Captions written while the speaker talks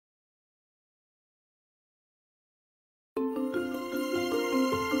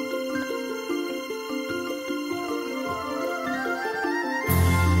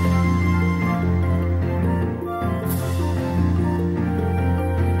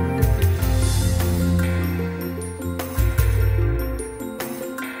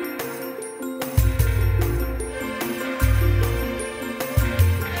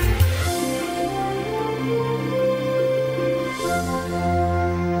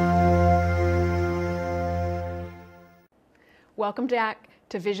Welcome back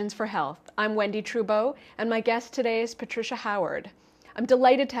to Visions for Health. I'm Wendy Trubeau, and my guest today is Patricia Howard. I'm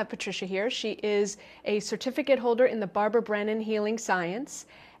delighted to have Patricia here. She is a certificate holder in the Barbara Brennan Healing Science,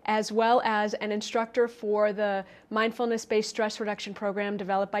 as well as an instructor for the Mindfulness Based Stress Reduction program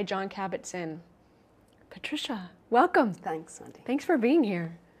developed by John Kabat-Zinn. Patricia, welcome. Thanks, Wendy. Thanks for being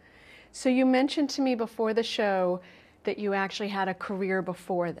here. So you mentioned to me before the show that you actually had a career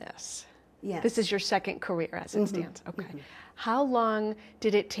before this. Yes. This is your second career as it stands. Okay. How long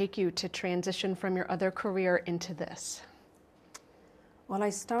did it take you to transition from your other career into this? Well, I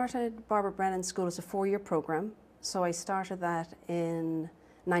started Barbara Brennan School as a 4-year program. So I started that in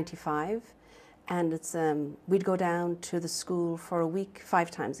 '95, and it's we'd go down to the school for a week 5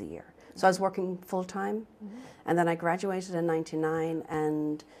 times a year. So I was working full time, and then I graduated in '99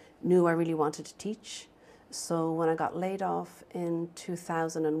 and knew I really wanted to teach. So when I got laid off in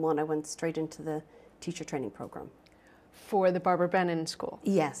 2001, I went straight into the teacher training program. For the Barbara Brennan School?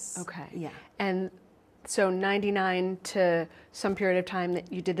 Yes. Okay. Yeah. And so 99 to some period of time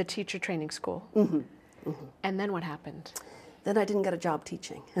that you did the teacher training school. And then what happened? Then I didn't get a job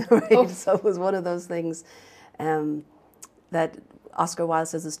teaching, right? So it was one of those things that Oscar Wilde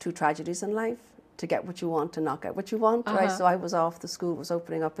says there's 2 tragedies in life: to get what you want and not get what you want, right? So I was off, the school was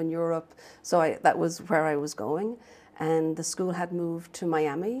opening up in Europe, so that was where I was going. And the school had moved to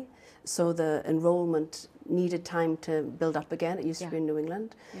Miami, so the enrollment needed time to build up again. It used to be in New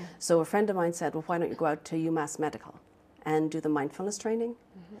England. So a friend of mine said, well, why don't you go out to UMass Medical and do the mindfulness training?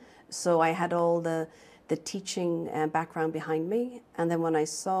 So I had all the teaching background behind me, and then when I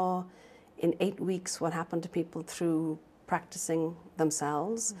saw in 8 weeks what happened to people through practicing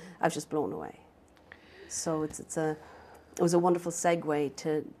themselves, I was just blown away. So it was a wonderful segue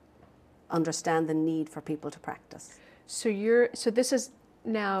to understand the need for people to practice. So this is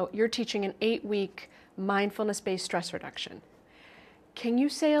now, you're teaching an 8-week mindfulness-based stress reduction. Can you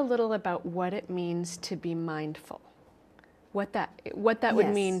say a little about what it means to be mindful? What that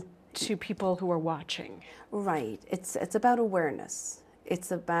would mean to people who are watching? Right. It's about awareness.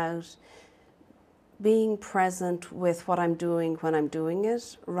 It's about being present with what I'm doing when I'm doing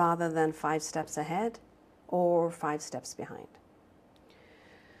it, rather than 5 steps ahead or 5 steps behind.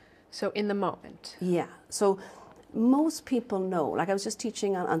 So in the moment. Yeah. So most people know, like I was just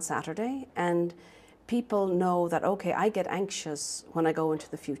teaching on Saturday, and people know that, okay, I get anxious when I go into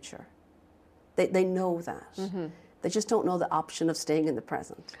the future. They know that. They just don't know the option of staying in the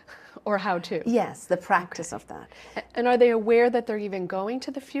present. Or how to. Yes, the practice of that. And are they aware that they're even going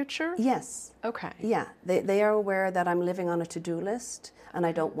to the future? Yes. Okay. Yeah, they are aware that I'm living on a to-do list and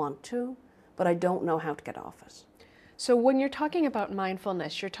I don't want to, but I don't know how to get off it. So when you're talking about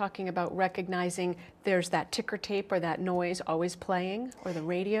mindfulness, you're talking about recognizing there's that ticker tape or that noise always playing, or the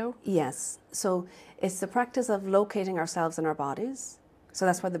radio? Yes. So it's the practice of locating ourselves in our bodies. So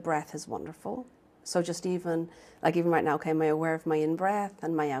that's why the breath is wonderful. So just even right now, okay, am I aware of my in-breath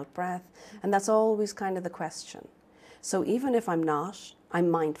and my out-breath? And that's always kind of the question. So even if I'm not, I'm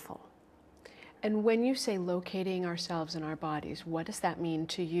mindful. And when you say locating ourselves in our bodies, what does that mean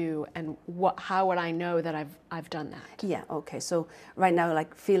to you, and how would I know that I've done that? Yeah, okay. So right now,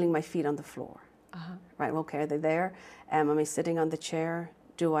 like feeling my feet on the floor. Right, okay, are they there? Am I sitting on the chair?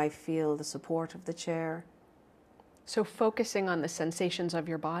 Do I feel the support of the chair? So focusing on the sensations of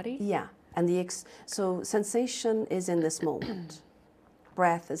your body? Yeah. And so sensation is in this moment.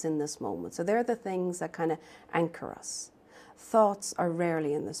 Breath is in this moment. So they're the things that kind of anchor us. Thoughts are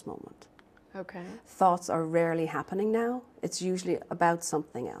rarely in this moment. Okay. Thoughts are rarely happening now. It's usually about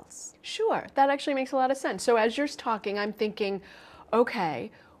something else. Sure. That actually makes a lot of sense. So as you're talking, I'm thinking,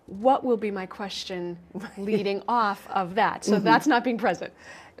 okay, what will be my question leading off of that? So that's not being present.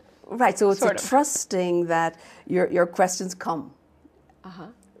 Right. So it's trusting that your questions come.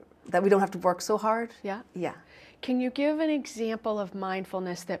 That we don't have to work so hard. Yeah? Yeah. Can you give an example of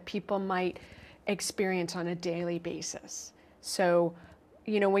mindfulness that people might experience on a daily basis? So,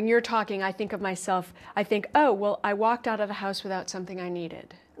 you know, when you're talking, I think of myself, I think, oh, well, I walked out of the house without something I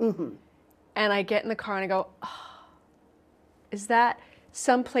needed. And I get in the car and I go, oh, is that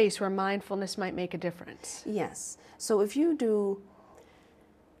some place where mindfulness might make a difference? Yes. So if you do,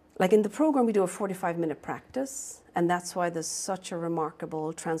 like in the program, we do a 45-minute practice, and that's why there's such a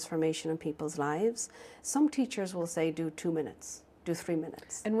remarkable transformation in people's lives. Some teachers will say do 2 minutes, do 3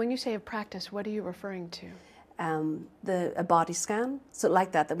 minutes. And when you say a practice, what are you referring to? A body scan, so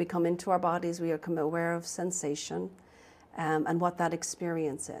like that we come into our bodies, we become aware of sensation and what that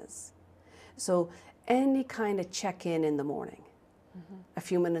experience is. So any kind of check-in in the morning, a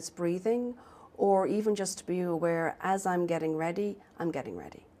few minutes breathing, or even just to be aware as I'm getting ready, I'm getting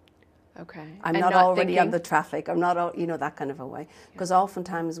ready. Okay. I'm And not already on thinking. the traffic. I'm not, that kind of a way. Because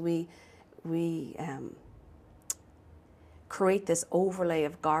oftentimes we create this overlay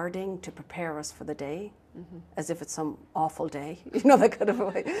of guarding to prepare us for the day, as if it's some awful day, that kind of a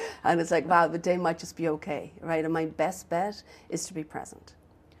way. And it's like, wow, the day might just be okay, right? And my best bet is to be present.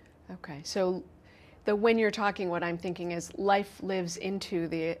 Okay. So when you're talking, what I'm thinking is life lives into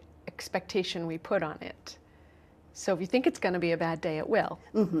the expectation we put on it. So if you think it's going to be a bad day, it will.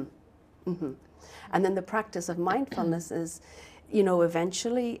 And then the practice of mindfulness is,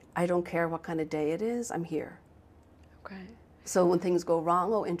 eventually, I don't care what kind of day it is, I'm here. Okay. So when things go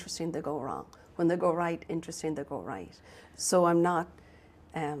wrong, oh, interesting, they go wrong. When they go right, interesting, they go right. So I'm not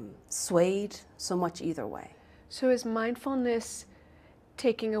swayed so much either way. So is mindfulness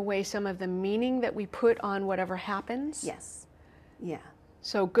taking away some of the meaning that we put on whatever happens? Yes. Yeah.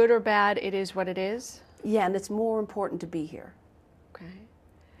 So good or bad, it is what it is? Yeah, and it's more important to be here. Okay.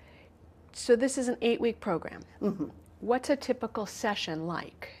 So this is an 8-week program. What's a typical session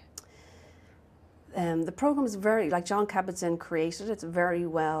like? The program is very, like John Kabat-Zinn created, it's very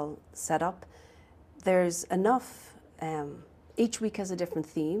well set up. There's enough, each week has a different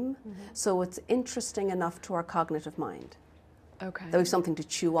theme, so it's interesting enough to our cognitive mind. Okay. There's something to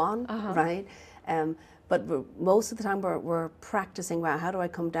chew on, right? But most of the time we're practicing, wow, how do I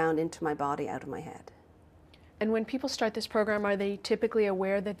come down into my body, out of my head? And when people start this program, are they typically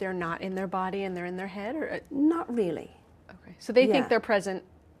aware that they're not in their body and they're in their head? Or Not really. okay. So they Yeah. think they're present,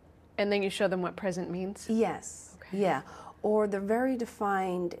 and then you show them what present means? Yes, Okay. yeah. Or they're very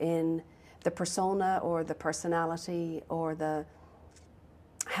defined in the persona or the personality or the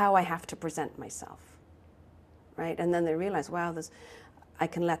how I have to present myself, right? And then they realize, wow, I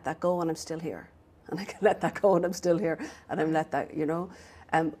can let that go and I'm still here. And I can let that go and I'm still here. And I'm let that,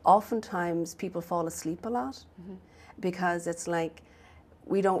 oftentimes people fall asleep a lot because it's like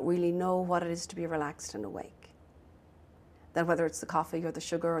we don't really know what it is to be relaxed and awake. That whether it's the coffee or the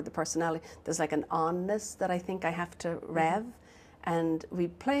sugar or the personality, there's like an onness that I think I have to rev, and we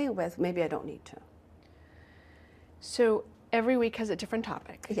play with, maybe I don't need to. So every week has a different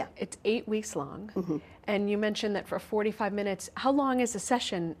topic. Yeah. It's 8 weeks long. And you mentioned that for 45 minutes, how long is a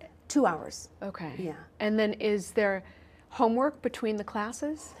session? 2 hours. Okay. Yeah. And then is there homework between the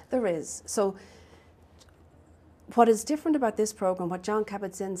classes? There is. So what is different about this program, what John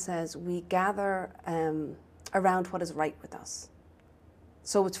Kabat-Zinn says, we gather around what is right with us.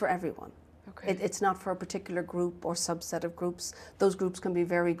 So it's for everyone. Okay. It's not for a particular group or subset of groups. Those groups can be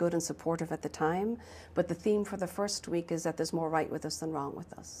very good and supportive at the time, but the theme for the first week is that there's more right with us than wrong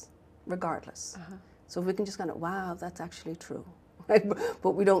with us, regardless. So if we can just kind of, wow, that's actually true. Right?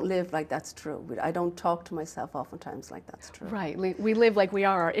 But we don't live like that's true. I don't talk to myself oftentimes like that's true. Right. We live like we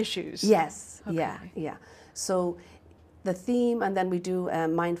are our issues. Yes. Okay. Yeah. So the theme, and then we do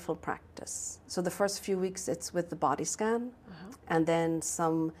mindful practice. So the first few weeks it's with the body scan, and then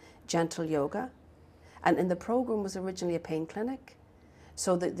some gentle yoga. And in the program was originally a pain clinic,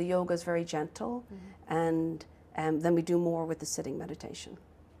 so the yoga is very gentle, and then we do more with the sitting meditation.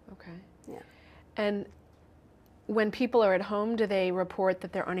 Okay. Yeah. And when people are at home, do they report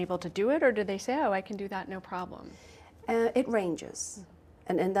that they're unable to do it, or do they say, oh, I can do that, no problem? It ranges,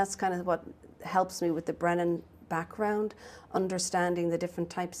 and that's kind of what helps me with the Brennan background, understanding the different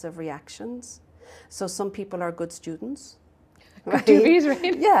types of reactions. So some people are good students. Good doobies,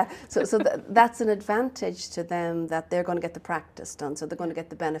 right? Yeah, so that's an advantage to them, that they're going to get the practice done, so they're going to get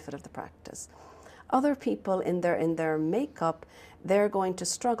the benefit of the practice. Other people in their makeup, they're going to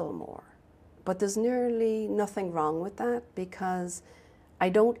struggle more. But there's nearly nothing wrong with that, because I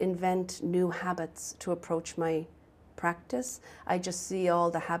don't invent new habits to approach my practice. I just see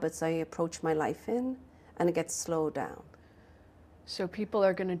all the habits I approach my life in, and it gets slowed down. So people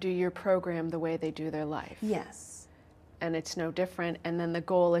are going to do your program the way they do their life. Yes. And it's no different. And then the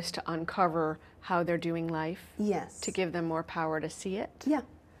goal is to uncover how they're doing life. Yes. To give them more power to see it. Yeah.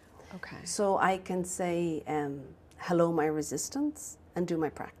 Okay. So I can say, hello, my resistance, and do my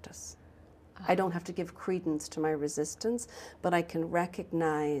practice. I don't have to give credence to my resistance, but I can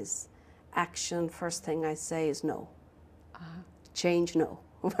recognize action. First thing I say is no. Change, no.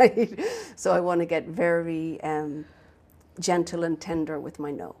 Right? So I want to get very gentle and tender with my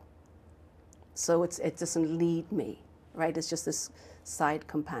no. So it doesn't lead me, right? It's just this side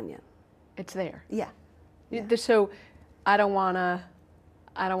companion. It's there. Yeah. So I don't wanna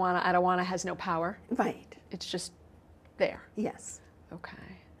has no power. Right. It's just there. Yes. Okay.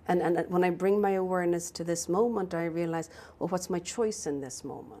 And when I bring my awareness to this moment, I realize, well, what's my choice in this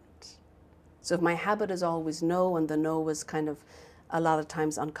moment? So if my habit is always no, and the no is kind of a lot of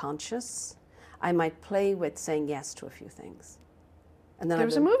times unconscious, I might play with saying yes to a few things. And then there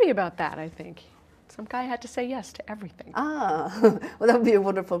was a movie about that, I think. Some guy had to say yes to everything. Ah, well, that would be a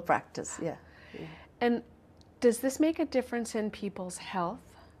wonderful practice, yeah. And does this make a difference in people's health?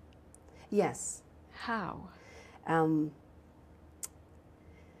 Yes. How?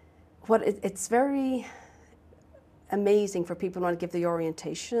 It's very amazing for people who want to give the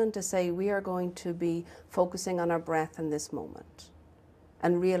orientation to say we are going to be focusing on our breath in this moment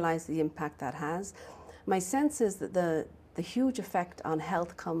and realize the impact that has. My sense is that the huge effect on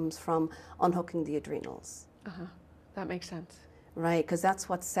health comes from unhooking the adrenals. That makes sense. Right, because that's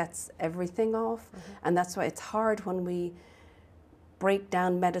what sets everything off. And that's why it's hard when we break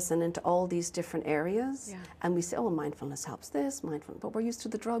down medicine into all these different areas and we say, oh, mindfulness helps this, but we're used to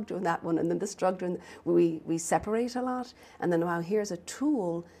the drug doing that one and then this drug doing, we separate a lot, and then wow, here's a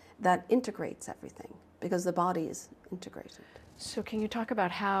tool that integrates everything because the body is integrated. So can you talk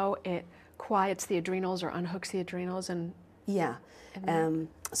about how it quiets the adrenals or unhooks the adrenals?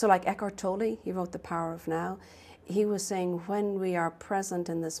 So like Eckhart Tolle, he wrote The Power of Now. He was saying when we are present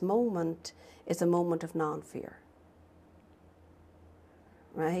in this moment, it's a moment of non-fear.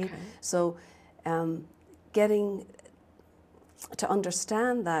 Right? Okay. So getting to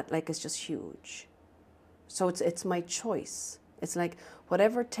understand that like is just huge. So it's my choice. It's like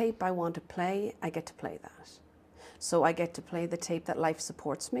whatever tape I want to play, I get to play that. So I get to play the tape that life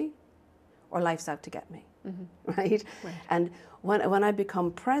supports me or life's out to get me. Right? And when I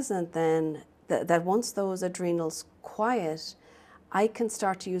become present, then that once those adrenals quiet, I can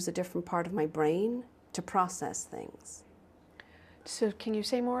start to use a different part of my brain to process things. So can you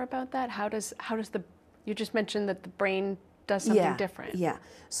say more about that? How does you just mentioned that the brain does something different. Yeah.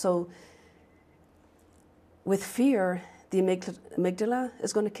 So with fear, the amygdala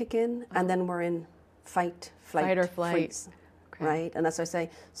is going to kick in, and then we're in fight, flight, or flight. Freeze. Okay. Right? And that's why I say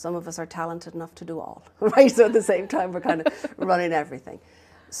some of us are talented enough to do all, right? So at the same time, we're kind of running everything.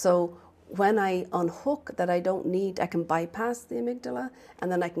 So when I unhook that I don't need, I can bypass the amygdala,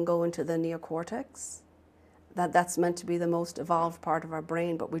 and then I can go into the neocortex. That's meant to be the most evolved part of our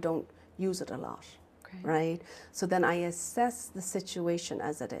brain, but we don't use it a lot, right? So then I assess the situation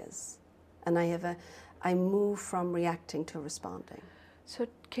as it is, and I move from reacting to responding. So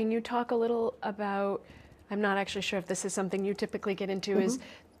can you talk a little about, I'm not actually sure if this is something you typically get into, is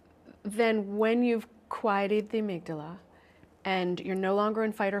then when you've quieted the amygdala and you're no longer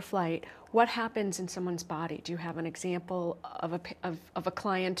in fight or flight, what happens in someone's body? Do you have an example of a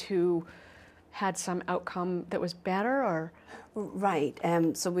client who had some outcome that was better, or? Right.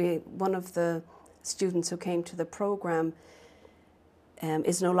 So one of the students who came to the program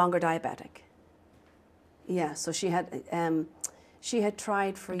is no longer diabetic. Yeah. So she had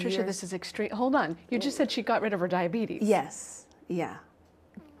tried for Patricia, years. this is extreme. Hold on. You just said she got rid of her diabetes. Yes. Yeah.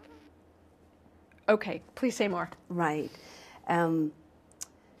 Okay. Please say more. Right.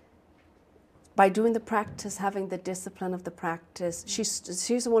 By doing the practice, having the discipline of the practice,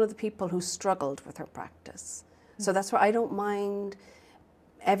 she's one of the people who struggled with her practice. So that's why I don't mind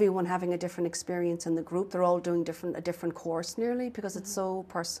everyone having a different experience in the group. They're all doing a different course nearly, because it's so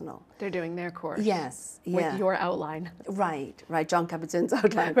personal. They're doing their course. Yes. Yeah. With your outline. Right. John Kabat-Zinn's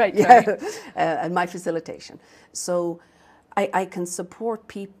outline. Right. Yeah. And my facilitation. So I can support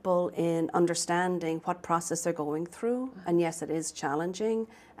people in understanding what process they're going through. And yes, it is challenging,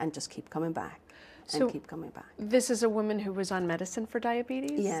 and just keep coming back and keep coming back. This is a woman who was on medicine for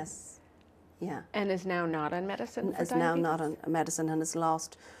diabetes? Yes. Yeah. And is now not on medicine for diabetes? Is now not on medicine and has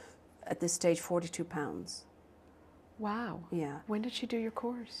lost, at this stage, 42 pounds. Wow. Yeah. When did she do your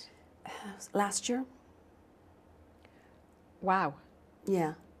course? Last year. Wow.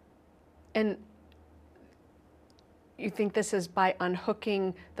 Yeah. And you think this is by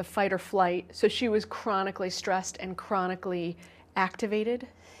unhooking the fight or flight? So she was chronically stressed and chronically activated?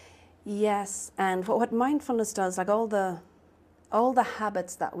 Yes, and what mindfulness does, like all the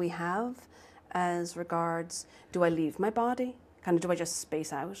habits that we have as regards, do I leave my body? Kind of, do I just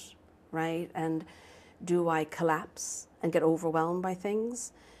space out, right? And do I collapse and get overwhelmed by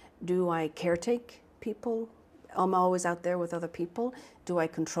things? Do I caretake people? I'm always out there with other people. Do I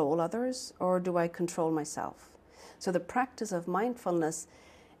control others, or do I control myself? So the practice of mindfulness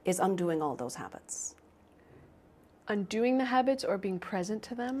is undoing all those habits. Undoing the habits, or being present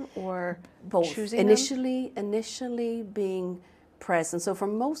to them, or both? Choosing Initially being present. So for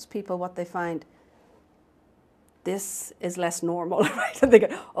most people, what they find, this is less normal, right? And they go,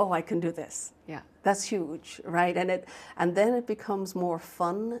 oh, I can do this. Yeah. That's huge, right? And then it becomes more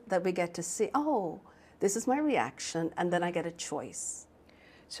fun that we get to see, oh, this is my reaction, and then I get a choice.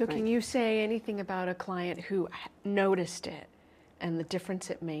 So right. Can you say anything about a client who noticed it and the difference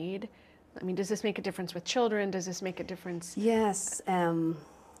it made I mean, does this make a difference with children? Does this make a difference? Yes. A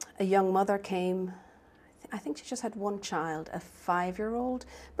young mother came, I think she just had one child, a 5-year-old,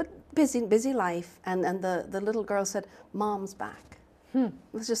 but busy life. And the little girl said, "Mom's back." It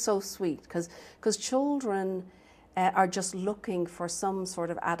was just so sweet, because children are just looking for some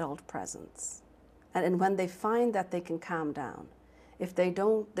sort of adult presence. And when they find that they can calm down, if they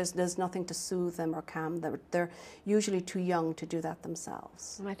don't, there's nothing to soothe them or calm them. They're usually too young to do that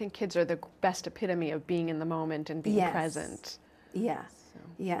themselves. And I think kids are the best epitome of being in the moment and being present. Yeah.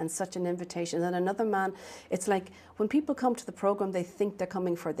 Yeah, and such an invitation. And another man, it's like when people come to the program, they think they're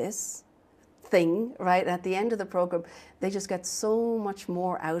coming for this thing, right? At the end of the program, they just get so much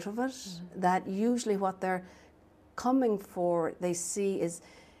more out of it that usually what they're coming for, they see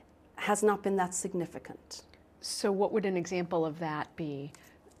has not been that significant. So what would an example of that be?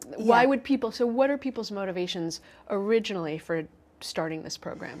 Why would people, so what are people's motivations originally for starting this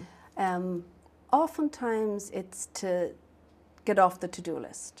program? Oftentimes it's to get off the to-do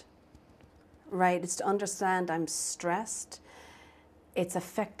list, right? It's to understand I'm stressed. It's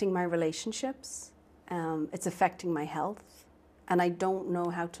affecting my relationships. It's affecting my health. And I don't know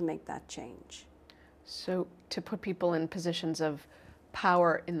how to make that change. So to put people in positions of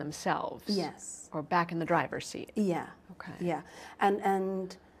power in themselves. Yes. Or back in the driver's seat. Yeah. Okay. Yeah.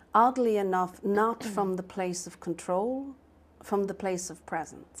 And oddly enough, not from the place of control, from the place of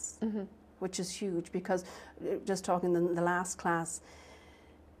presence, which is huge, because just talking in the last class,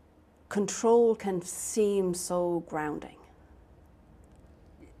 control can seem so grounding.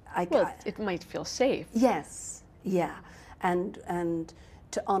 Well, it might feel safe. Yes. Yeah. And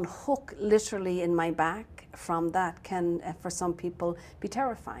to unhook literally in my back from that can, for some people, be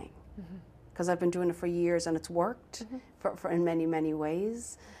terrifying. Because I've been doing it for years and it's worked for in many, many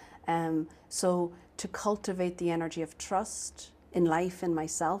ways. So to cultivate the energy of trust in life, in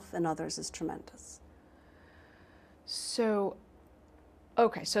myself, and others is tremendous. So,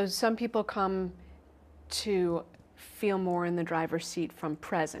 okay, so some people come to feel more in the driver's seat from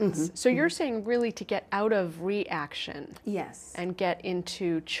presence. So you're saying really to get out of reaction. Yes. And get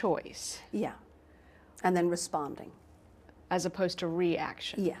into choice. Yeah. And then responding. As opposed to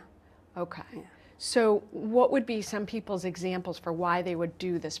reaction. Yeah. Okay. Yeah. So what would be some people's examples for why they would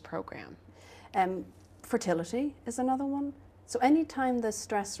do this program? Fertility is another one. So anytime the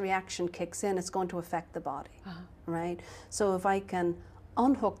stress reaction kicks in, it's going to affect the body, right? So if I can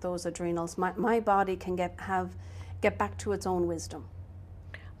unhook those adrenals, my body can get back to its own wisdom.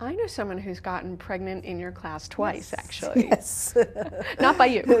 I know someone who's gotten pregnant in your class twice, actually. Yes. Not by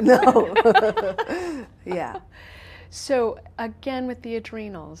you. No. Yeah. So again, with the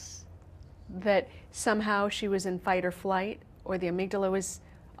adrenals, that somehow she was in fight or flight, or the amygdala was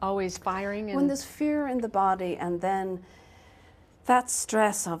always firing. And when there's fear in the body, and then that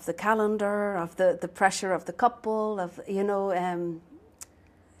stress of the calendar, of the pressure of the couple, of, it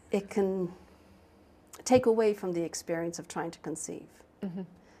can take away from the experience of trying to conceive.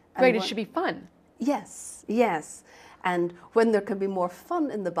 Right, it should be fun. Yes, yes. And when there can be more fun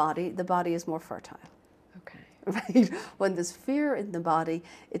in the body is more fertile. Okay. Right? When there's fear in the body,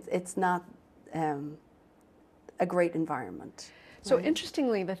 it's not a great environment. So right?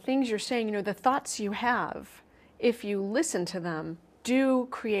 interestingly, the things you're saying, the thoughts you have, if you listen to them, do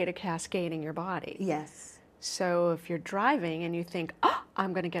create a cascade in your body. Yes. So if you're driving and you think,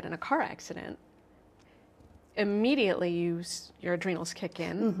 I'm going to get in a car accident, immediately your adrenals kick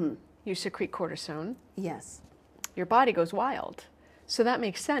in, you secrete cortisone. Yes. Your body goes wild. So that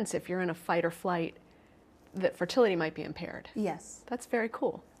makes sense if you're in a fight or flight, that fertility might be impaired. Yes. That's very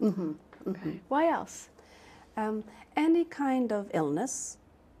cool. Okay. Why else? Any kind of illness,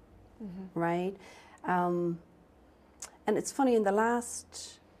 right? And it's funny, in the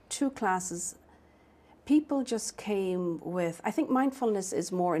last 2 classes, people just came with, I think mindfulness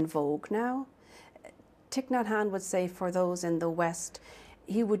is more in vogue now. Thich Nhat Hanh would say, for those in the West,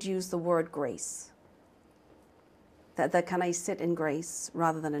 he would use the word grace. That can I sit in grace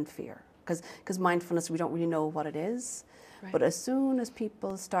rather than in fear? Because mindfulness, we don't really know what it is. Right. But as soon as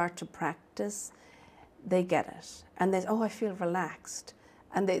people start to practice, they get it. And they, I feel relaxed.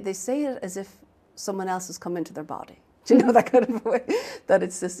 And they say it as if someone else has come into their body. Do you know, that kind of way? That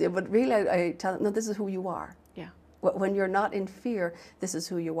it's this, but really I tell them, no, this is who you are. Yeah. When you're not in fear, this is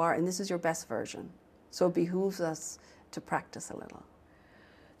who you are, and this is your best version. So it behooves us to practice a little.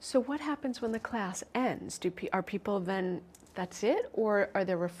 So what happens when the class ends? Are people then, that's it? Or are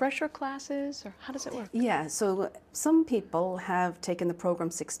there refresher classes? Or how does it work? Yeah, so some people have taken the program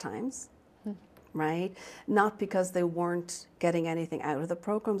 6 times, right? Not because they weren't getting anything out of the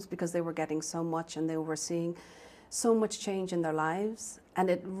programs, because they were getting so much and they were seeing so much change in their lives. And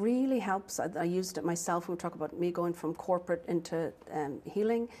it really helps. I used it myself when we talk about me going from corporate into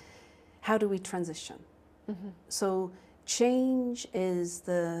healing. How do we transition? So change is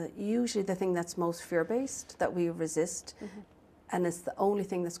usually the thing that's most fear-based, that we resist, and it's the only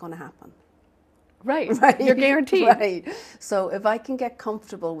thing that's going to happen. Right. You're guaranteed. Right. So if I can get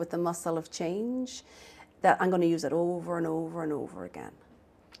comfortable with the muscle of change, that I'm going to use it over and over and over again.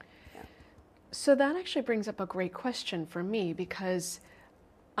 Yeah. So that actually brings up a great question for me, because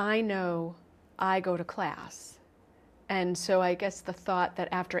I know I go to class. And so I guess the thought that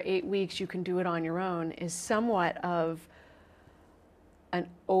after 8 weeks you can do it on your own is somewhat of an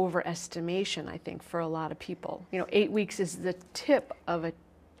overestimation, I think, for a lot of people. 8 weeks is the tip of a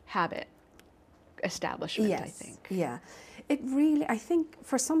habit establishment, yes. I think. Yeah. It really, I think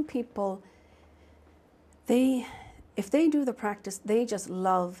for some people, if they do the practice, they just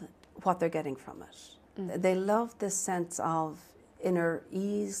love what they're getting from it. They love this sense of inner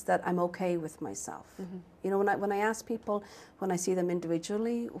ease, that I'm okay with myself. When I ask people, when I see them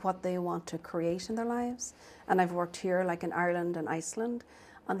individually, what they want to create in their lives, and I've worked here like in Ireland and Iceland,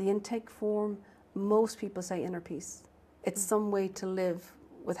 on the intake form, most people say inner peace. It's some way to live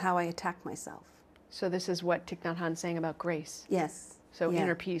with how I attack myself. So this is what Thich Nhat Hanh's saying about grace. Yes. So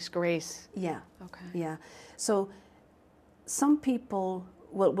inner peace, grace. Yeah. Okay. Yeah. So some people,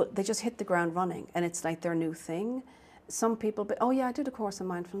 they just hit the ground running, and it's like their new thing. Some people, oh yeah, I did a course in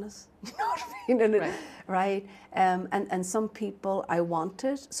mindfulness. You know what I mean? And right. And some people, I want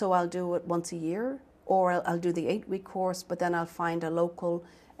it, so I'll do it once a year, or I'll do the 8-week course, but then I'll find a local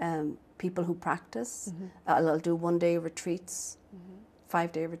people who practice. I'll do 1-day retreats,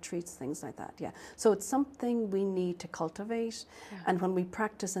 5-day retreats, things like that. Yeah. So it's something we need to cultivate, and when we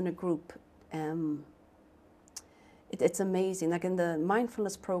practice in a group, it's amazing. Like in the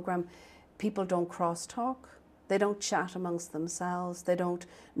mindfulness program, people don't crosstalk. They don't chat amongst themselves. They don't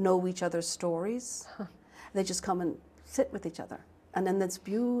know each other's stories. They just come and sit with each other. And then this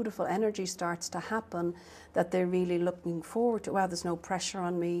beautiful energy starts to happen that they're really looking forward to. Wow, there's no pressure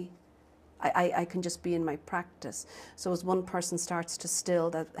on me. I can just be in my practice. So as one person starts to still,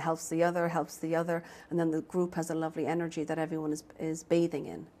 that helps the other, and then the group has a lovely energy that everyone is bathing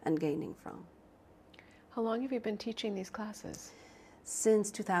in and gaining from. How long have you been teaching these classes?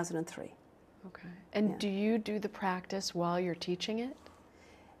 Since 2003. Okay. And do you do the practice while you're teaching it?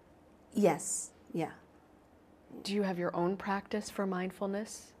 Yes, yeah. Do you have your own practice for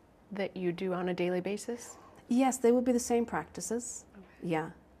mindfulness that you do on a daily basis? Yes, they would be the same practices. Okay. Yeah.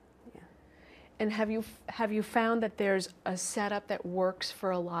 And have you found that there's a setup that works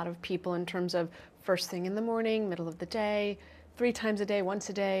for a lot of people in terms of first thing in the morning, middle of the day, 3 times a day, once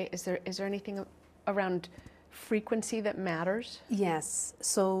a day? Is there anything around frequency that matters? Yes.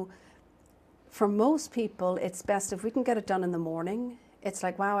 So for most people, it's best if we can get it done in the morning. It's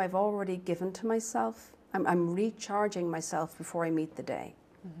like, wow, I've already given to myself. I'm recharging myself before I meet the day,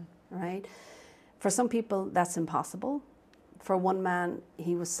 right? For some people, that's impossible. For one man,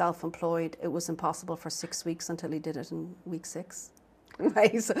 he was self-employed. It was impossible for 6 weeks until he did it in week 6.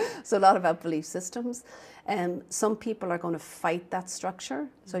 Right? So a lot about belief systems. Some people are going to fight that structure.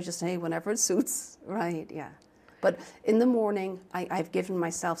 So just say, whenever it suits, right? Yeah. But in the morning, I've given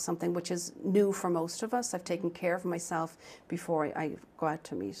myself something which is new for most of us. I've taken care of myself before I go out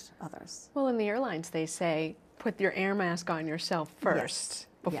to meet others. Well, in the airlines, they say, put your air mask on yourself first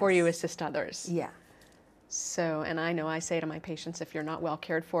before you assist others. Yeah. So, and I know I say to my patients, if you're not well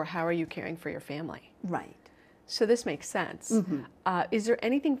cared for, how are you caring for your family? Right. So this makes sense. Is there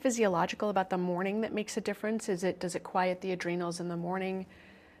anything physiological about the morning that makes a difference? Does it quiet the adrenals in the morning?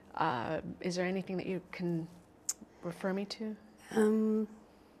 Is there anything that you can refer me to?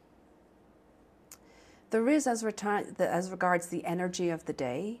 There is, as regards the energy of the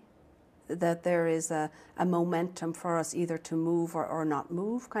day, that there is a momentum for us either to move or not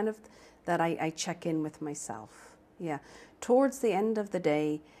move, kind of, that I check in with myself. Yeah. Towards the end of the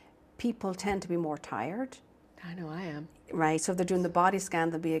day, people tend to be more tired. I know I am. Right. So if they're doing the body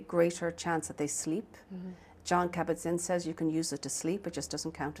scan, there'll be a greater chance that they sleep. John Kabat-Zinn says you can use it to sleep, it just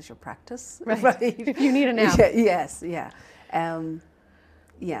doesn't count as your practice. Right. If you need a nap. Yes, yeah.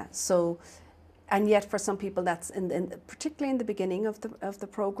 Yeah, so, and yet for some people that's, particularly in the beginning of the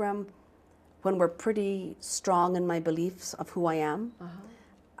program, when we're pretty strong in my beliefs of who I am,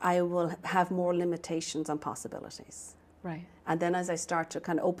 I will have more limitations on possibilities. Right. And then as I start to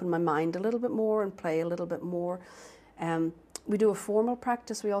kind of open my mind a little bit more and play a little bit more, we do a formal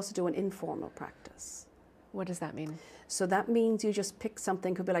practice, we also do an informal practice. What does that mean? So that means you just pick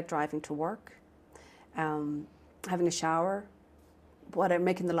something, could be like driving to work, having a shower, what I'm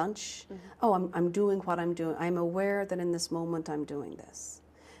making the lunch. Oh, I'm doing what I'm doing. I'm aware that in this moment I'm doing this.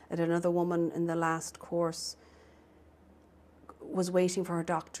 And another woman in the last course was waiting for her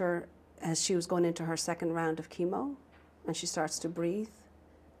doctor as she was going into her second round of chemo, and she starts to breathe,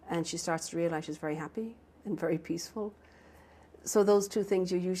 and she starts to realize she's very happy and very peaceful. So those two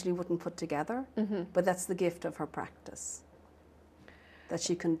things you usually wouldn't put together, but that's the gift of her practice, that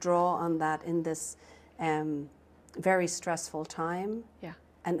she can draw on that in this very stressful time. Yeah.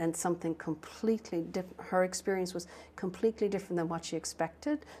 And something completely different. Her experience was completely different than what she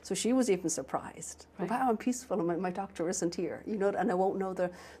expected. So she was even surprised. Right. Wow, I'm peaceful and my doctor isn't here. You know, and I won't know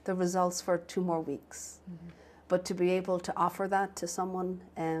the results for 2 more weeks. But to be able to offer that to someone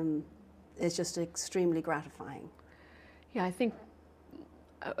is just extremely gratifying. Yeah, I think,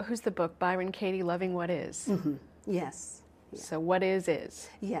 who's the book? Byron Katie, Loving What Is. Yes. Yeah. So what is.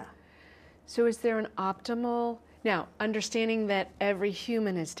 Yeah. So is there an optimal... Now, understanding that every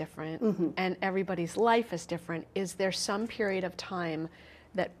human is different and everybody's life is different, is there some period of time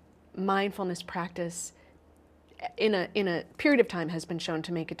that mindfulness practice in a period of time has been shown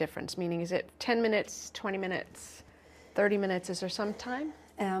to make a difference? Meaning, is it 10 minutes, 20 minutes, 30 minutes? Is there some time?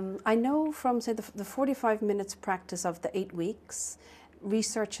 I know from, say, the 45 minutes practice of the 8 weeks,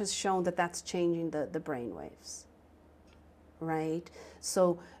 research has shown that that's changing the brain waves, right?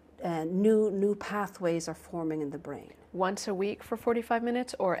 So new pathways are forming in the brain. Once a week for 45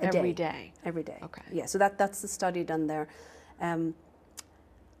 minutes or every day? Every day. Okay. Yeah, so that's the study done there.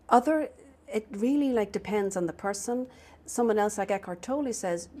 It really depends on the person. Someone else like Eckhart Tolle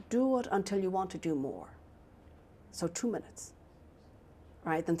says, do it until you want to do more. So 2 minutes,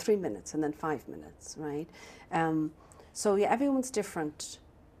 right? Then 3 minutes and then 5 minutes, right? So yeah, everyone's different.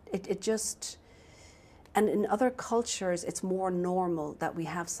 It just... And in other cultures, it's more normal that we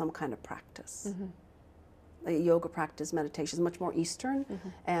have some kind of practice. Yoga practice, meditation is much more Eastern,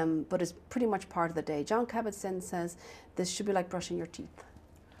 but it's pretty much part of the day. John Kabat-Zinn says this should be like brushing your teeth.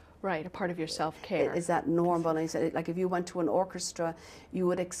 Right, a part of your self-care. Is that normal? And he said, like if you went to an orchestra, you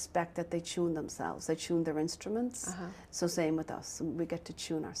would expect that they tune themselves. They tune their instruments. So same with us. We get to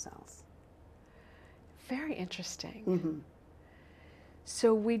tune ourselves. Very interesting.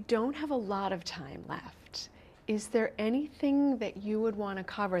 So we don't have a lot of time left. Is there anything that you would want to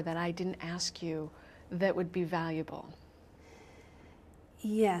cover that I didn't ask you that would be valuable?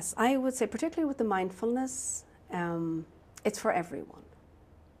 Yes, I would say particularly with the mindfulness, it's for everyone.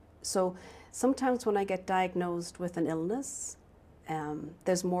 So sometimes when I get diagnosed with an illness,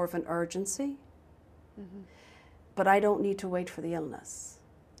 there's more of an urgency, but I don't need to wait for the illness.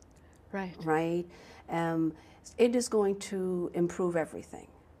 Right. Right? It is going to improve everything.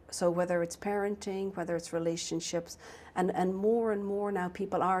 So whether it's parenting, whether it's relationships, and more now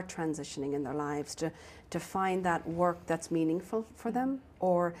people are transitioning in their lives to find that work that's meaningful for them,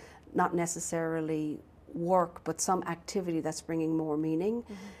 or not necessarily work, but some activity that's bringing more meaning.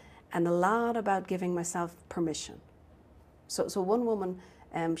 And a lot about giving myself permission. So one woman,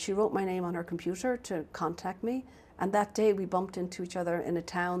 she wrote my name on her computer to contact me. And that day we bumped into each other in a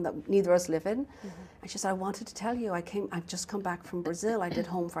town that neither of us live in. And she said, I wanted to tell you, I've just come back from Brazil. I did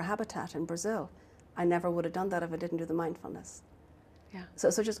Home for Habitat in Brazil. I never would have done that if I didn't do the mindfulness. Yeah. So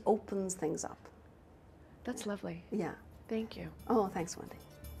it just opens things up. That's lovely. Yeah. Thank you. Oh, thanks, Wendy.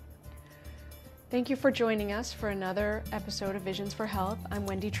 Thank you for joining us for another episode of Visions for Health. I'm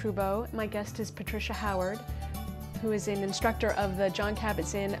Wendy Trubo. My guest is Patricia Howard, who is an instructor of the John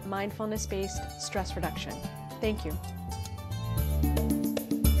Kabat-Zinn Mindfulness Based Stress Reduction. Thank you.